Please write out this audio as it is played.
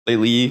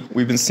Lately,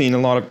 we've been seeing a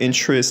lot of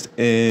interest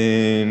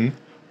in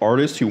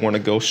artists who want to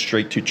go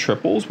straight to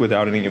triples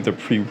without any of the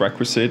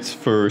prerequisites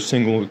for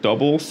single or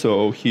double.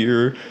 So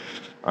here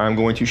I'm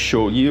going to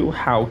show you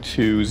how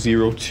to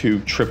 0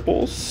 to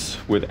triples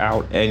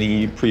without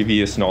any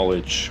previous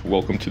knowledge.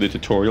 Welcome to the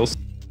tutorials.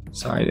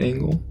 Side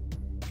angle.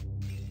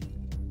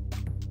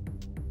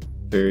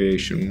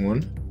 Variation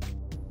 1.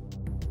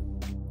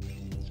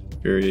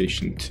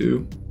 Variation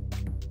 2.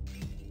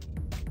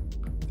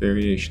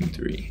 Variation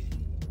 3.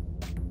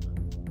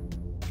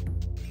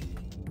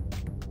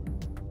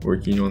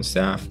 Working on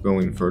staff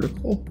going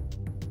vertical.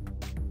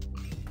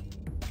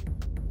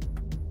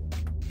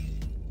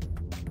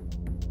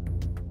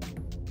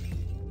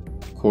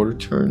 Quarter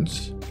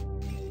turns.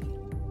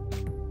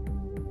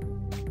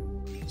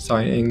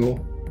 Side angle.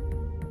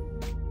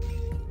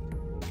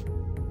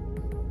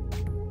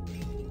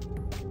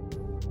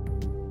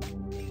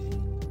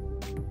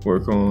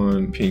 Work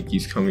on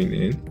pinkies coming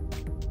in.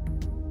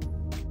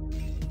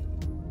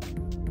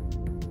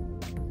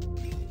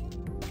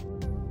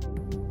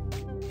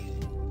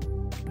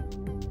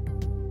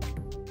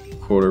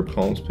 Quarter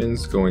palm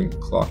spins going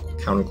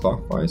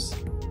counterclockwise.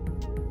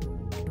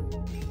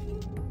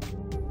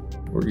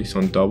 Working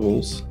on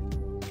doubles,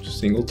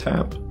 single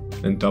tap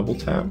and double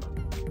tap.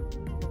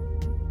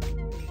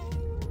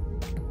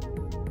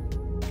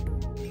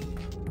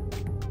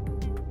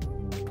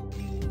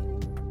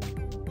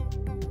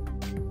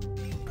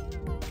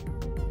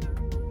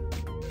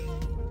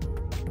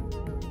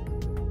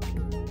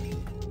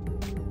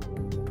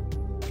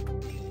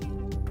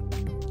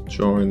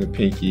 Drawing the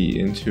pinky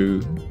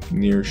into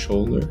near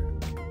shoulder.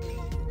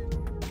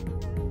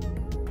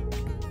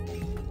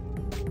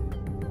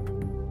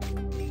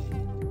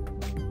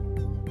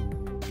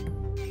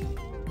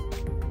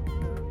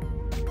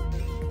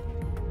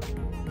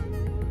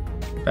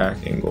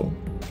 Back angle.